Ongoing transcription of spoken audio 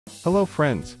Hello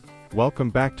friends,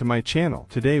 welcome back to my channel.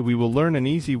 Today we will learn an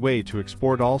easy way to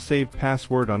export all saved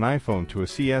password on iPhone to a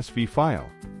CSV file.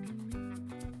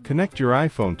 Connect your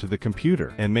iPhone to the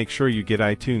computer and make sure you get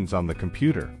iTunes on the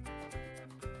computer.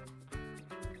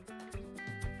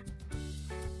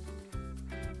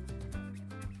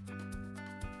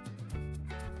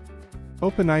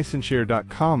 Open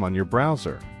iSunshare.com on your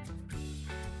browser.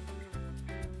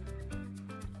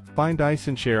 Find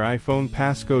iSunshare iPhone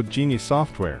Passcode Genius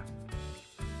software.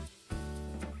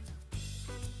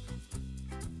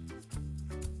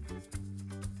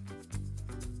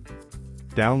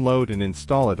 Download and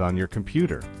install it on your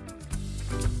computer.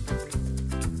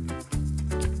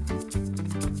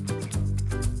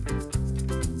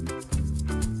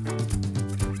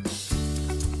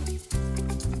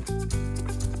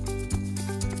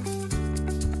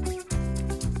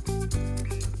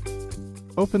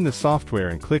 Open the software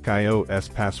and click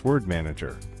iOS Password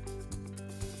Manager.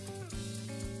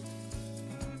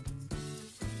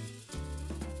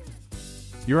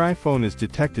 Your iPhone is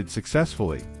detected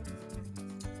successfully.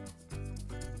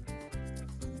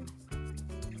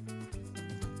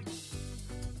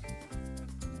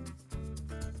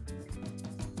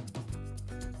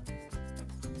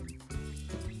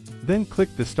 Then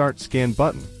click the Start Scan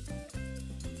button.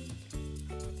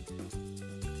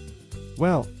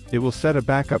 Well, it will set a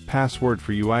backup password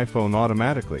for your iPhone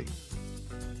automatically.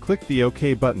 Click the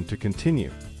OK button to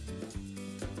continue.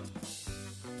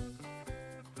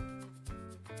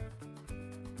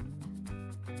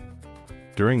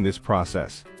 During this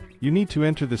process, you need to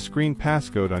enter the screen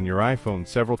passcode on your iPhone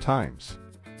several times.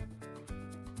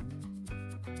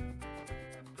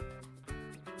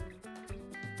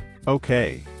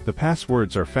 OK, the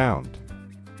passwords are found.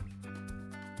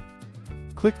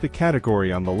 Click the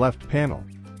category on the left panel.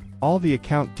 All the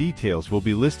account details will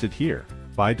be listed here.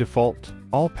 By default,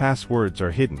 all passwords are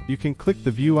hidden. You can click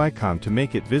the view icon to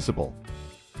make it visible.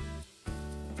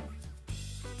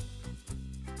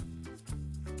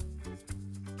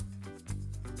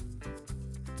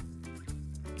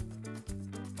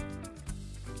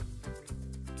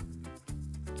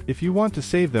 If you want to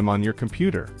save them on your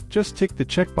computer, just tick the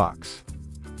checkbox.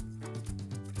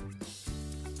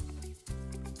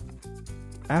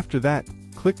 After that,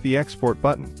 click the Export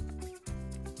button.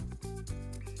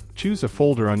 Choose a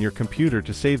folder on your computer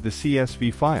to save the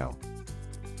CSV file.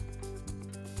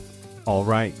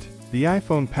 Alright, the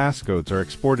iPhone passcodes are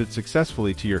exported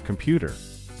successfully to your computer.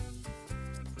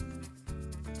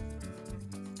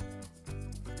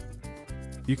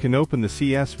 You can open the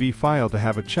CSV file to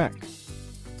have a check.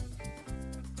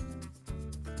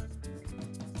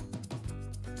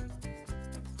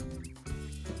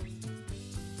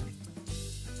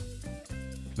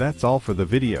 That's all for the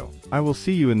video. I will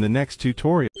see you in the next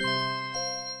tutorial.